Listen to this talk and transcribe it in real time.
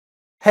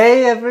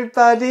Hey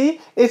everybody,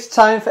 it's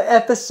time for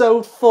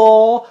episode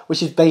 4,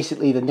 which is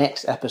basically the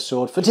next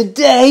episode for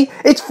today.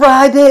 It's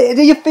Friday.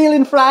 Are you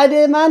feeling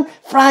Friday, man?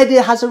 Friday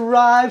has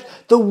arrived,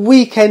 the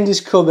weekend is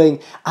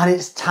coming, and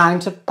it's time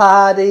to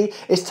party.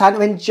 It's time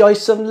to enjoy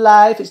some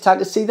life. It's time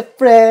to see the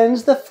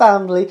friends, the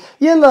family,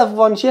 your loved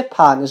ones, your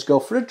partners, go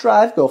for a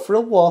drive, go for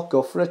a walk,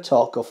 go for a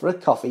talk, go for a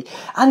coffee,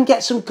 and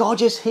get some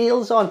gorgeous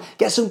heels on,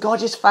 get some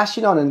gorgeous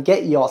fashion on, and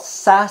get your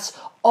sass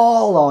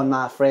all on,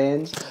 my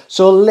friends.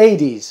 So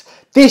ladies,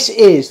 this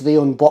is the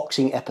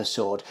unboxing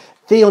episode.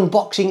 The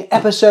unboxing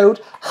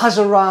episode has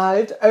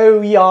arrived.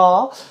 Oh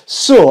yeah.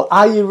 So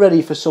are you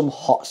ready for some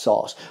hot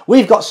sauce?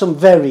 We've got some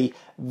very,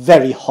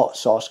 very hot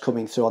sauce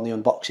coming through on the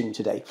unboxing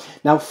today.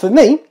 Now for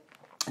me,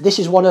 this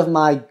is one of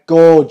my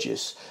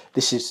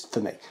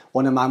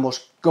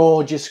most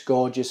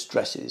gorgeous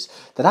dresses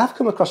that I've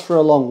come across for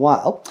a long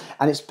while,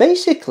 and it's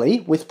basically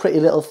with Pretty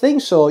Little Thing.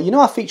 So you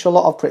know I feature a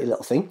lot of Pretty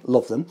Little Thing,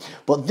 love them,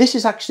 but this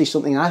is actually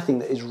something I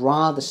think that is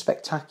rather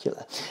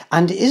spectacular,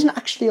 and it isn't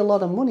actually a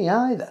lot of money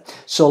either.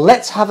 So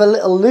let's have a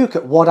little look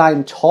at what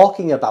I'm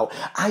talking about.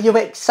 Are you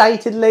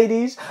excited,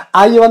 ladies?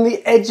 Are you on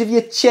the edge of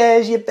your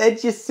chairs, your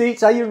beds, your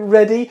seats? Are you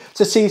ready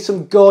to see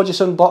some gorgeous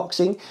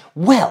unboxing?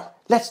 Well,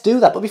 let's do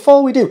that. But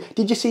before we do,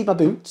 did you see my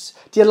boots?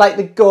 Do you like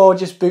the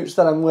gorgeous boots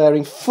that I'm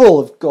wearing, full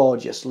of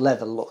gorgeous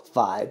leather look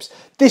vibes?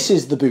 This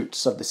is the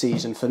boots of the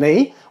season for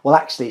me. Well,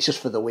 actually, it's just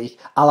for the week.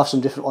 I'll have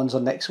some different ones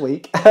on next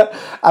week.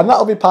 And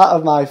that'll be part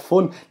of my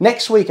fun.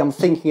 Next week, I'm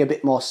thinking a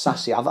bit more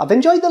sassy. I've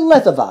enjoyed the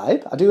leather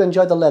vibe. I do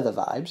enjoy the leather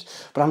vibes.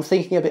 But I'm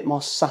thinking a bit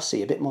more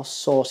sassy, a bit more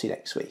saucy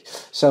next week.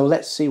 So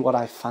let's see what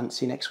I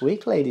fancy next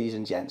week, ladies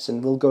and gents.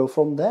 And we'll go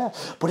from there.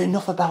 But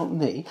enough about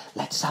me.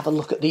 Let's have a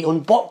look at the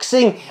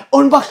unboxing.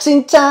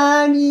 Unboxing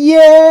time,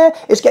 yeah!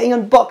 It's getting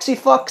unboxy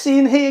foxy,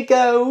 and here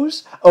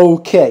goes.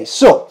 Okay,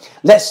 so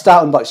let's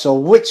start unboxing. So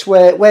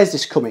where's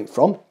this coming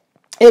from?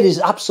 It is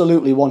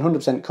absolutely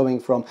 100% coming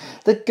from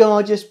the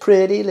gorgeous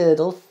Pretty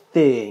Little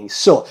Thing.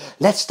 So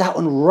let's start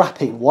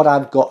unwrapping what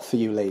I've got for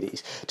you,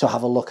 ladies, to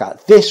have a look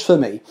at. This for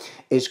me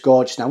is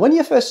gorgeous. Now, when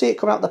you first see it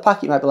come out of the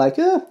pack, you might be like,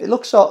 it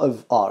looks sort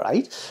of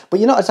alright, but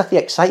you're not exactly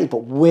excited.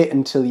 But wait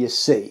until you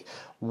see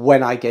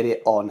when I get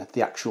it on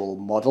the actual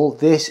model.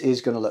 This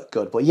is going to look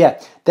good. But yeah,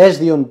 there's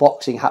the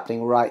unboxing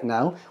happening right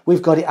now.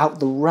 We've got it out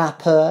the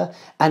wrapper,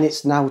 and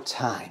it's now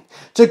time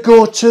to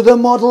go to the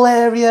model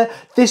area.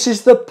 This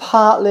is the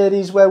part,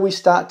 ladies, where we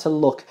start to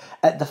look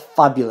at the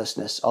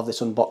fabulousness of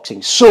this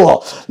unboxing.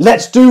 So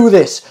let's do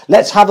this.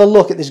 Let's have a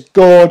look at this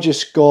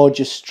gorgeous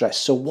dress.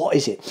 So what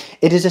is it?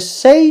 It is a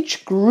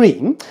sage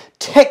green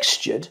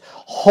textured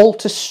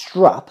halter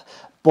strap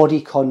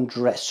bodycon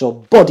dress.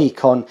 So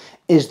bodycon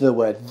is the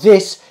word.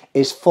 This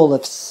is full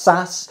of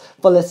sass,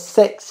 full of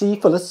sexy,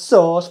 full of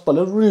sauce, full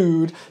of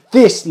rude.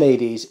 This,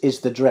 ladies, is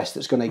the dress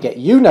that's going to get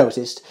you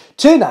noticed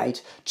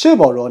tonight,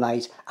 tomorrow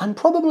night, and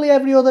probably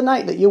every other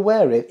night that you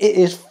wear it. It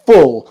is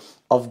full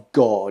of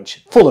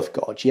gorge,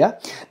 yeah?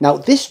 Now,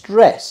 this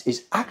dress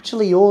is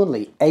actually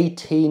only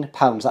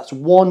 £18. That's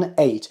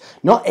 1-8,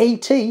 not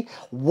 80,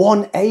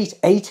 1-8,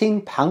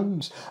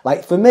 £18.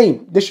 Like, for me,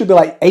 this should be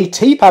like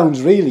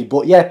 £80 really,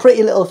 but yeah,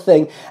 Pretty Little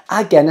Thing,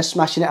 again, are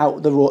smashing it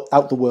out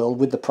the world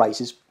with the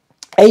prices.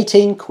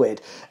 18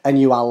 quid, and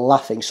you are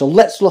laughing. So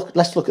let's look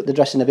at the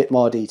dress in a bit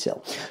more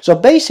detail. So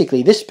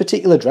basically, this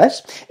particular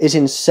dress is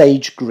in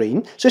sage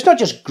green. So it's not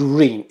just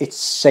green, it's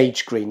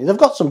sage green. They've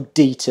got some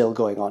detail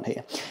going on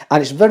here,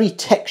 and it's very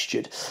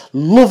textured.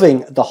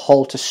 Loving the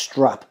halter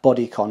strap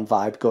bodycon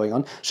vibe going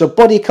on. So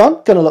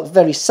bodycon, going to look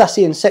very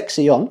sassy and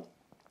sexy on.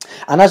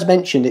 And as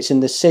mentioned, it's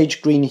in the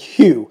sage green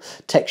hue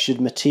textured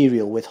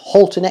material with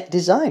halter neck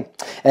design.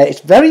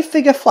 It's very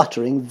figure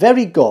flattering,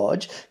 very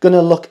gorge, going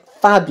to look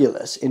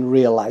fabulous in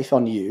real life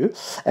on you.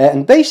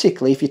 And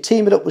basically, if you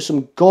team it up with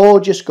some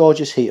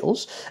gorgeous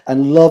heels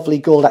and lovely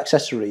gold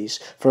accessories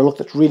for a look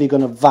that's really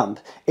going to vamp,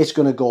 it's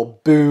going to go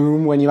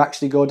boom when you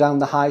actually go down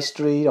the high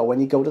street, or when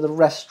you go to the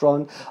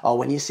restaurant, or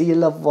when you see your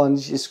loved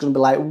ones. It's going to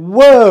be like,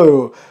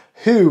 whoa,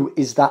 who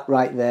is that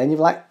right there? And you're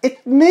like,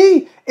 it's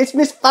me, it's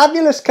Miss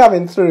Fabulous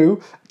coming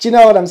through. Do you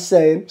know what I'm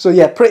saying? So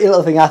yeah, Pretty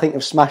Little Thing, I think,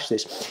 have smashed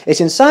this. It's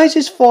in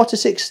sizes 4 to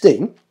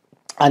 16.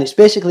 And it's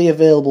basically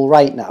available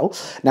right now.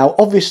 Now,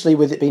 obviously,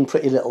 with it being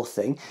Pretty Little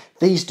Thing,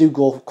 these do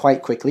go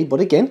quite quickly. But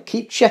again,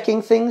 keep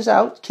checking things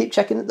out. Keep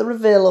checking that they're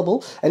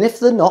available. And if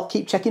they're not,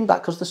 keep checking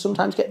back, because they're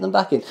sometimes getting them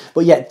back in.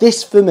 But yeah,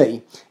 this, for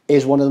me,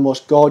 is one of the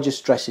most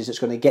gorgeous dresses that's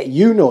going to get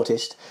you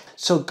noticed.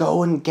 So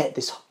go and get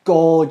this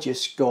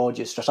gorgeous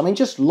dress. I mean,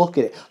 just look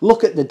at it.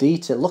 Look at the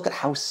detail. Look at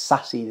how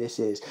sassy this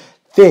is.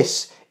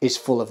 This is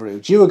full of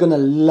rouge. You are going to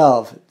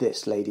love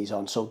this, ladies,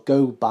 on, so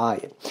go buy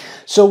it.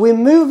 So we're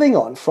moving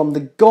on from the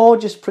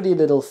gorgeous Pretty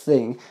Little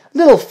Thing,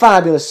 little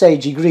fabulous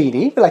sagey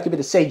greenie, we like a bit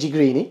of sagey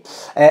greenie,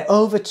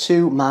 over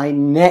to my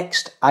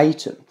next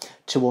item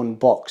to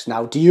unbox.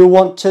 Now, do you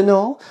want to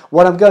know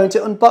what I'm going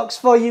to unbox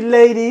for you,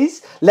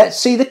 ladies? Let's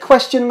see the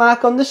question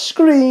mark on the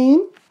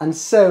screen. And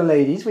so,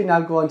 ladies, we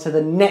now go on to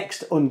the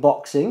next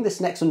unboxing,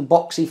 this next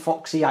unboxy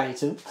foxy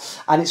item,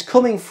 and it's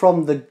coming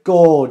from the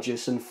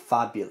gorgeous and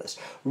fabulous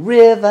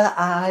River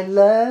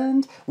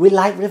Island. We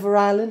like River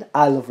Island.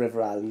 I love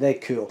River Island. They're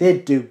cool. They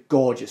do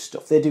gorgeous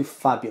stuff. They do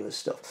fabulous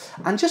stuff.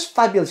 And just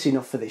fabulous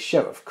enough for this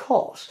show, of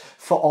course,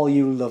 for all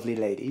you lovely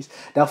ladies.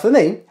 Now, for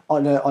me,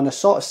 on a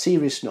sort of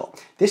serious note,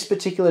 this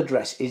particular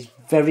dress is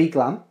very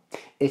glam,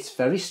 it's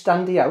very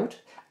standy out,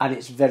 and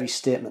it's very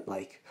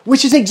statement-like.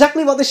 Which is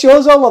exactly what the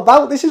show's all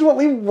about. This is what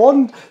we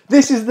want.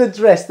 This is the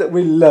dress that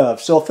we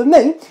love. So for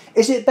me,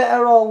 is it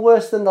better or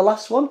worse than the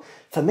last one?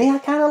 For me, I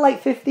kind of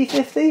like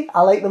 50-50.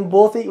 I like them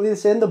both equally the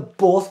same. They're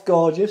both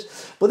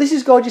gorgeous. But this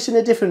is gorgeous in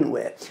a different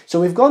way. So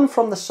we've gone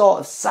from the sort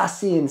of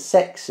sassy and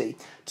sexy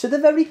to the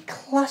very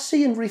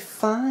classy and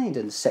refined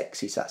and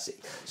sexy sassy.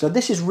 So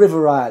this is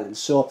River Island.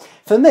 So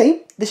for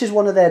me, this is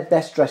one of their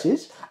best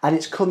dresses, and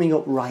it's coming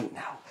up right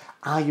now.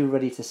 Are you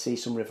ready to see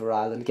some River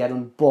Island get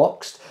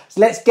unboxed? So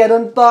let's get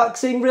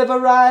unboxing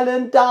River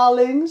Island,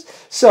 darlings.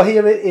 So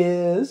here it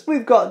is.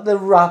 We've got the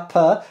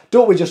wrapper.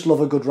 Don't we just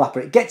love a good wrapper?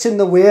 It gets in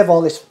the way of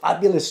all this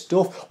fabulous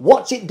stuff.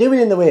 What's it doing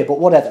in the way?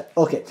 But whatever.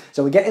 Okay,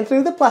 so we're getting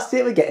through the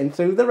plastic. We're getting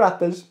through the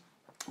wrappers.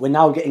 We're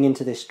now getting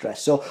into this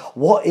dress. So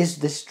what is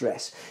this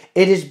dress?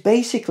 It is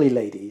basically,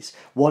 ladies,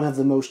 one of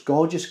the most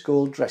gorgeous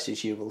gold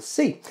dresses you will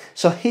see.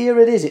 So here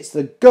it is. It's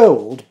the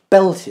gold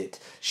belted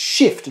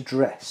shift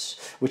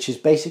dress, which is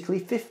basically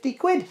 50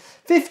 quid.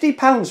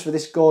 £50 for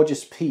this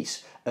gorgeous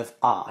piece of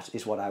art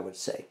is what I would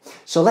say.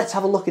 So let's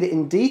have a look at it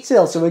in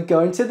detail. So we're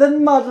going to the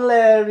model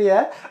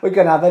area. We're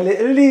going to have a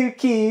little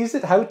lookies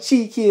at how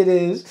cheeky it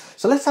is.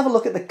 So let's have a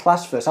look at the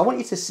class first. I want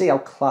you to see how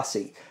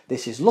classy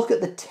this is. Look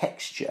at the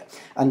texture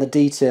and the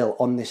detail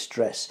on this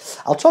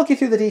dress. I'll talk you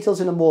through the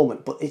details in a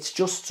moment, but it's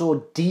just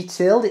so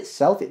detailed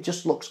itself. It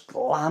just looks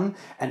glam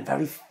and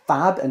very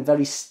fab and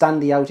very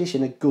standy outish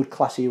in a good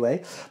classy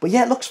way. But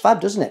yeah, it looks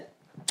fab, doesn't it?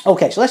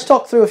 Okay, so let's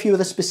talk through a few of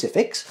the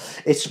specifics.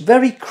 It's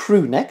very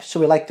crew neck, so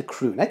we like the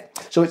crew neck.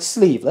 So it's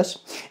sleeveless.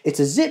 It's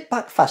a zip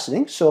back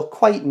fastening, so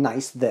quite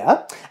nice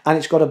there. And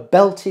it's got a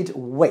belted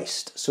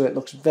waist, so it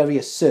looks very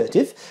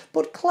assertive,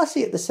 but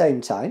classy at the same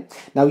time.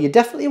 Now, you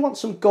definitely want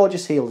some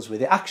gorgeous heels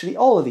with it. Actually,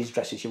 all of these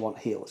dresses you want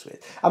heels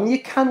with. I mean,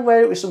 you can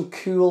wear it with some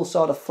cool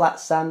sort of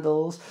flat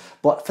sandals,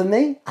 but for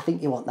me, I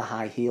think you want the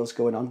high heels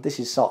going on. This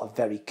is sort of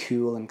very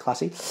cool and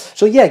classy.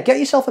 So yeah, get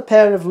yourself a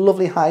pair of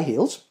lovely high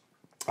heels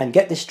and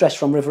get this dress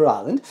from River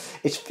Island.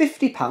 It's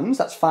 £50,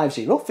 that's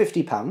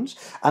 £50,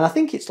 and I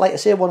think it's, like I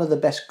say, one of the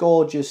best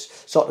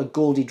gorgeous sort of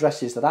goldy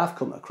dresses that I've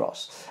come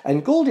across.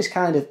 And gold is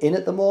kind of in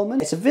at the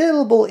moment. It's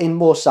available in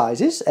more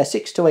sizes,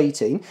 6 to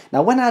 18.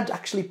 Now, when I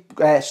actually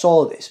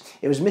saw this,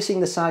 it was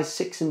missing the size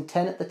 6 and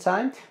 10 at the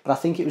time, but I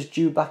think it was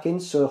due back in,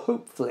 so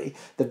hopefully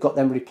they've got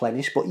them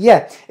replenished. But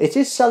yeah, it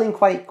is selling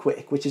quite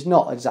quick, which is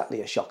not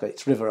exactly a shocker.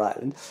 It's River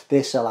Island.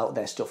 They sell out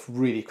their stuff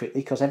really quickly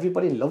because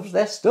everybody loves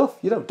their stuff,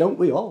 you know, don't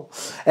we all?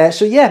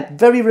 So yeah,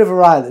 very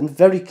River Island,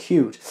 very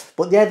cute.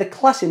 But yeah, the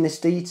class in this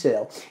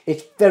detail,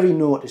 it's very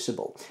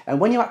noticeable. And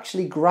when you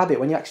actually grab it,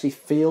 when you actually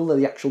feel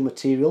the actual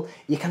material,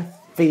 you can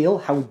feel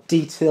how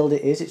detailed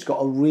it is. It's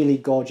got a really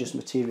gorgeous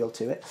material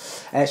to it.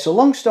 So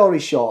long story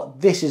short,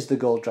 this is the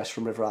gold dress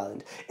from River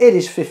Island. It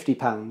is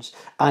 £50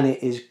 and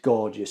it is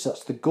gorgeous.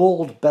 That's the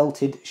gold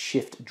belted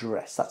shift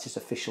dress. That's its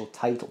official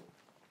title.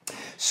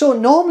 So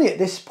normally at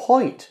this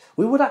point,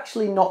 we would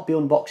actually not be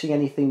unboxing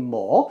anything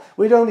more.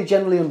 We'd only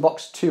generally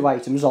unbox 2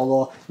 items,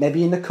 although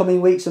maybe in the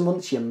coming weeks and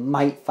months you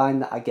might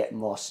find that I get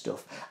more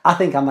stuff. I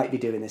think I might be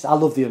doing this. I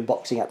love the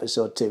unboxing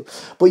episode too.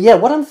 But yeah,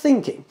 what I'm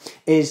thinking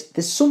is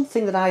there's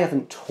something that I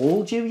haven't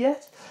told you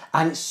yet,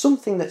 and it's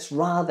something that's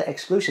rather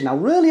exclusive.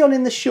 Now, early on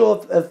in the show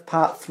of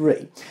part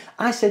 3,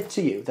 I said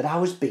to you that I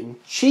was being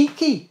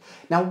cheeky.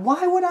 Now,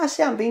 why would I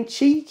say I'm being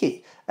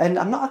cheeky? And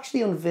I'm not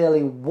actually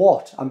unveiling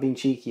what I'm being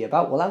cheeky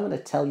about. Well, I'm going to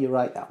tell you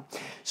right now.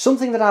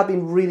 Something that I've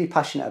been really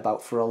passionate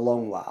about for a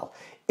long while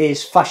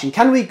is fashion.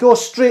 Can we go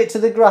straight to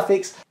the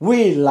graphics?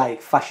 We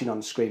like fashion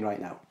on screen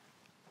right now.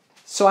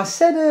 So I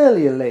said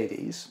earlier,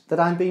 ladies,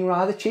 that I'm being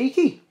rather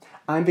cheeky.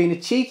 I'm being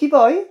a cheeky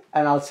boy,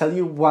 and I'll tell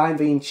you why I'm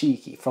being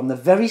cheeky. From the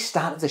very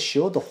start of the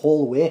show, the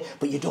whole way,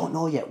 but you don't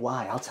know yet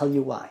why. I'll tell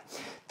you why.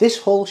 This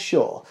whole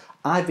show,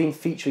 I've been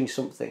featuring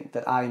something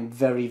that I'm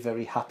very,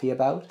 very happy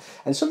about,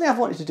 and something I've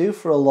wanted to do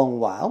for a long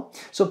while.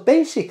 So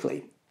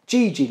basically,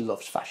 Gigi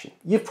loves fashion.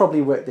 You've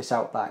probably worked this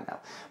out by now.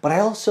 But I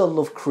also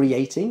love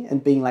creating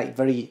and being like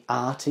very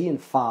arty and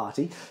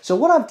farty. So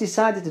what I've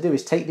decided to do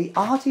is take the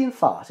arty and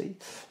farty,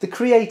 the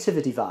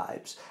creativity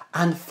vibes,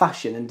 and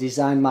fashion and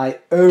design my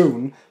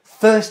own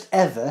first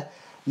ever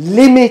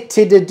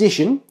limited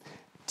edition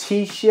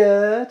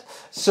t-shirt.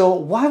 So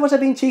why was I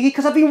being cheeky?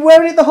 Because I've been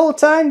wearing it the whole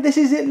time. This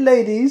is it,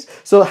 ladies.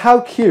 So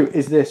how cute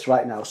is this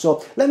right now?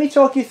 So let me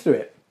talk you through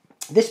it.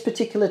 This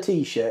particular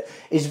t-shirt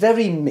is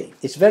very me,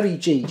 it's very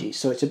Gigi,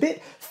 so it's a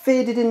bit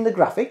faded in the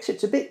graphics,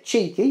 it's a bit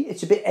cheeky,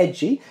 it's a bit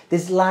edgy,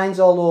 there's lines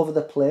all over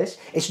the place,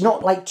 it's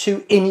not like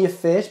too in your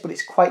face, but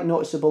it's quite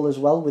noticeable as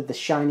well with the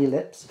shiny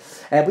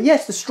lips. But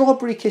yes, the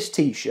Strawberry Kiss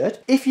t-shirt.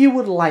 If you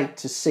would like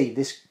to see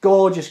this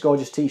gorgeous,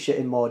 gorgeous t-shirt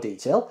in more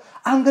detail,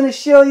 I'm going to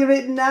show you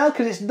it now,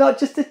 because it's not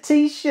just a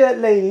t-shirt,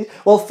 ladies.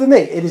 Well, for me,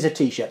 it is a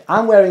t-shirt.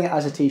 I'm wearing it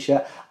as a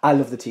t-shirt. I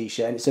love the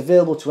t-shirt, and it's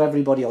available to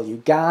everybody, all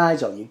you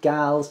guys, all you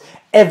gals,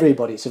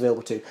 everybody it's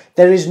available to.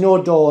 There is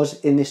no doors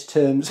in this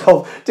terms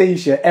of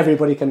t-shirt.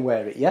 Everybody can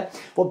wear it, yeah?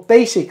 But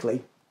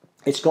basically,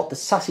 it's got the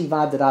sassy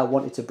vibe that I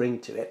wanted to bring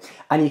to it,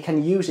 and you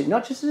can use it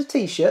not just as a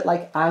t-shirt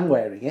like I'm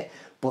wearing it,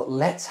 but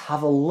let's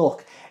have a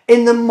look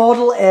in the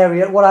model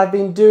area what I've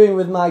been doing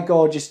with my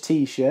gorgeous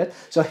t-shirt.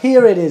 So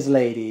here it is,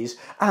 ladies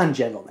and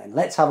gentlemen.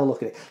 Let's have a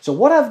look at it. So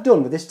what I've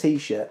done with this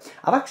t-shirt,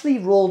 I've actually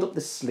rolled up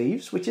the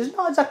sleeves, which is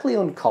not exactly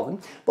uncommon,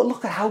 but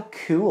look at how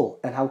cool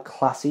and how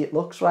classy it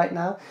looks right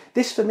now.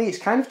 This, for me, it's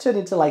kind of turned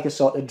into like a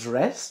sort of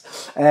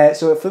dress.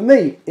 So for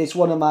me, it's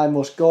one of my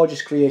most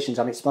gorgeous creations.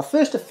 I mean, it's my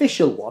first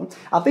official one.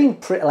 I've been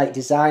pretty like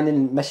designing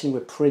and messing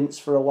with prints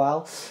for a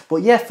while. But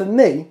yeah, for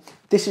me,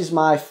 this is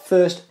my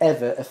first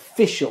ever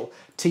official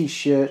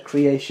t-shirt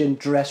creation,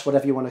 dress,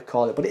 whatever you want to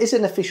call it. But it is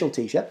an official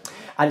t-shirt,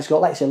 and it's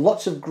got, like I said,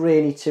 lots of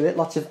grainy to it,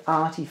 lots of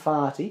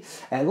arty-farty,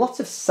 lots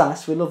of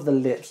sass. We love the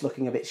lips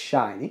looking a bit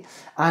shiny,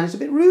 and it's a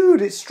bit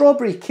rude. It's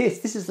Strawberry Kiss.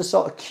 This is the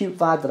sort of cute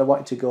vibe that I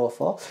wanted to go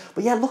for.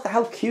 But yeah, look at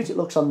how cute it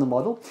looks on the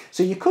model.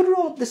 So you could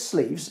roll up the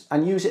sleeves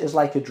and use it as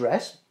like a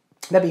dress.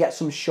 Maybe get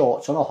some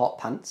shorts on or hot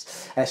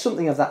pants,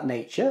 something of that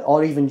nature,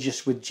 or even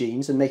just with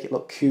jeans and make it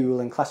look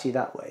cool and classy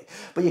that way.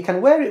 But you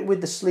can wear it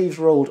with the sleeves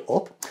rolled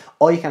up,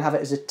 or you can have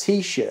it as a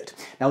t-shirt.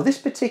 Now this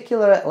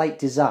particular like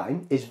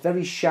design is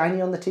very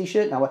shiny on the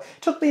t-shirt. Now it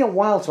took me a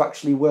while to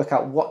actually work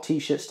out what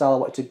t-shirt style I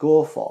wanted to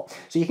go for.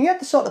 So you can get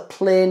the sort of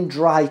plain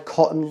dry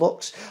cotton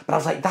looks, but I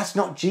was like, that's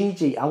not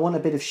Gigi. I want a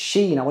bit of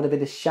sheen, I want a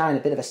bit of shine,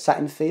 a bit of a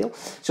satin feel.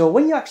 So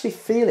when you actually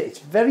feel it, it's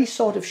very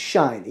sort of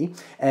shiny,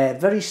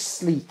 very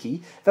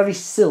sleeky, very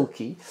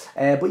silky,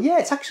 but yeah,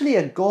 it's actually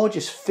a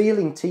gorgeous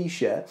feeling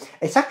t-shirt.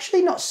 It's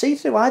actually not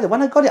see-through either.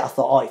 When I got it, I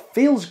thought, oh, it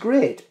feels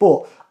great,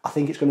 but I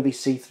think it's going to be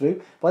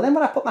see-through. But then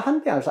when I put my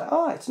hand behind, I was like,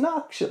 oh, it's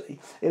not actually.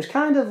 It was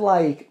kind of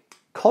like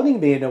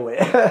conning me in a way.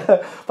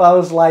 But I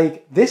was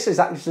like, this is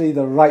actually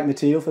the right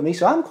material for me.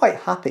 So I'm quite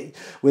happy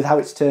with how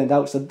it's turned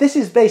out. So this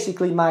is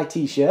basically my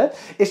t-shirt.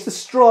 It's the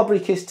Strawberry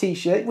Kiss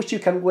t-shirt, which you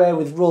can wear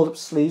with rolled up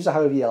sleeves or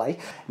however you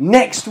like.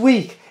 Next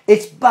week,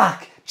 it's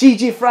back.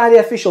 Gigi Friday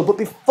official. But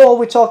before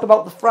we talk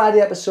about the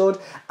Friday episode,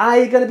 are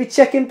you going to be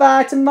checking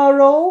by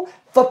tomorrow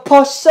for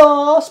Posh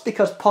Sauce?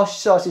 Because Posh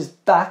Sauce is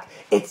back.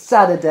 It's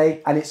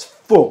Saturday and it's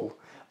full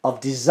of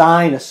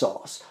designer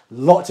sauce.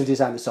 Lots of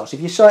designer sauce. If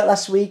you saw it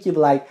last week, you'll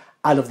be like,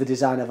 I love the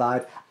designer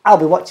vibe. I'll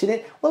be watching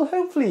it. Well,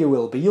 hopefully you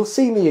will be. You'll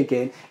see me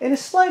again in a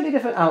slightly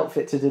different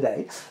outfit to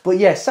today. But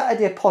yeah,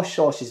 Saturday Posh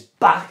Sauce is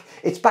back.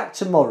 It's back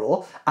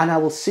tomorrow. And I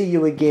will see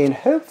you again,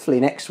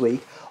 hopefully next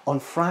week, on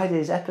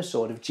Friday's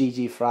episode of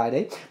Gigi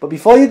Friday. But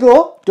before you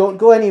go, don't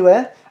go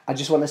anywhere. I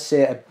just want to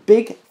say a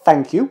big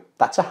thank you.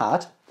 That's a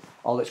heart.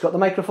 Although it's got the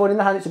microphone in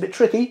the hand, it's a bit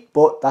tricky,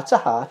 but that's a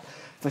heart.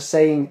 For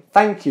saying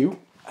thank you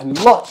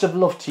and lots of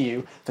love to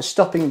you for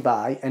stopping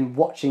by and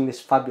watching this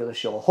fabulous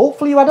show.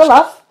 Hopefully you had a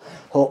laugh.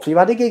 Hopefully you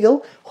had a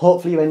giggle.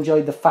 Hopefully you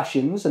enjoyed the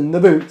fashions and the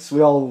boots.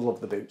 We all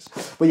love the boots.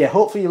 But yeah,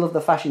 hopefully you love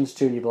the fashions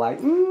too and you'll be like,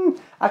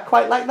 I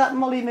quite like that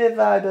Molly May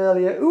vibe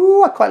earlier.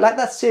 Ooh, I quite like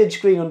that sage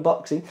green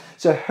unboxing.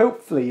 So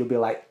hopefully you'll be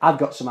like, I've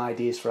got some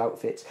ideas for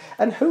outfits.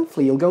 And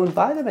hopefully you'll go and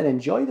buy them and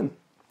enjoy them.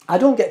 I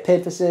don't get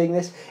paid for saying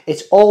this.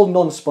 It's all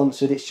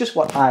non-sponsored. It's just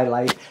what I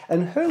like.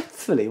 And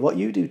hopefully what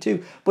you do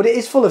too. But it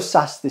is full of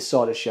sass, this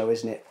sort of show,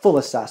 isn't it? Full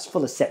of sass,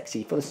 full of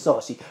sexy, full of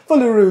saucy,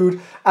 full of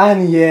rude.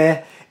 And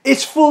yeah,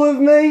 it's full of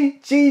me,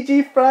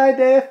 Gigi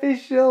Friday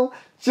official.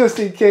 Just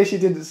in case you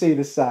didn't see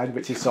the sign,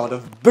 which is sort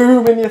of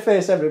boom in your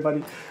face,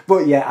 everybody.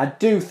 But yeah, I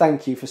do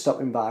thank you for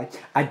stopping by.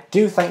 I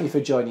do thank you for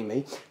joining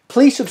me.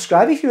 Please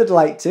subscribe if you would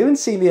like to and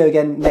see me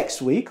again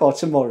next week or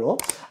tomorrow.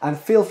 And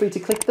feel free to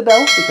click the bell,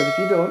 because if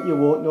you don't, you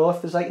won't know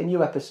if there's like a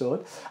new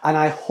episode. And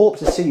I hope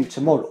to see you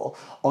tomorrow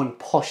on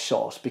Posh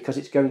Sauce, because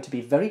it's going to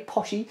be very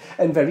poshy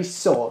and very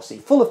saucy,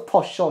 full of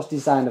Posh Sauce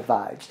designer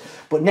vibes.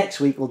 But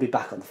next week we'll be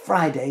back on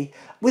Friday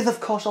with,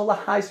 of course, all the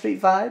high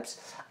street vibes.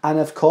 And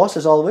of course,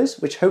 as always,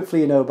 which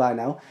hopefully you know by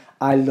now,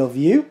 I love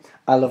you,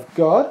 I love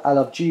God, I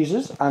love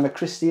Jesus, I'm a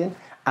Christian,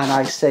 and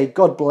I say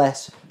God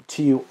bless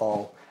to you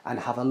all. And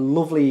have a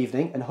lovely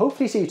evening, and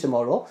hopefully see you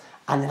tomorrow,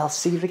 and then I'll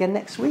see you again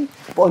next week.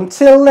 But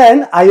until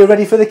then, are you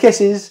ready for the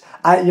kisses?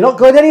 You're not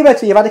going anywhere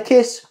till you've had a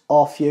kiss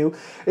or few.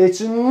 It's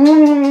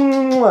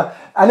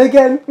and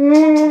again,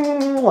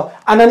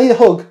 and I need a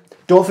hug.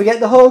 Don't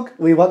forget the hug.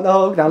 We want the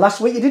hug. Now, last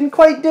week you didn't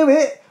quite do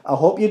it, I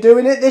hope you're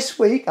doing it this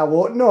week. I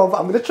won't know, but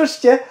I'm going to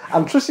trust you.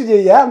 I'm trusting you,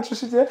 yeah, I'm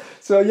trusting you.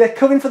 So, yeah,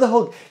 come in for the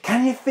hug.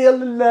 Can you feel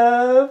the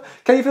love?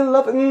 Can you feel the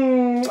love?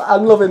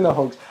 I'm loving the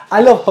hugs.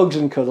 I love hugs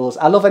and cuddles.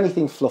 I love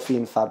anything fluffy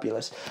and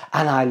fabulous.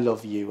 And I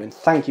love you. And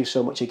thank you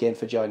so much again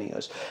for joining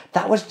us.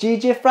 That was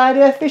Gigi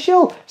Friday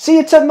Official. See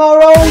you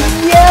tomorrow.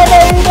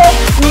 Yeah, baby.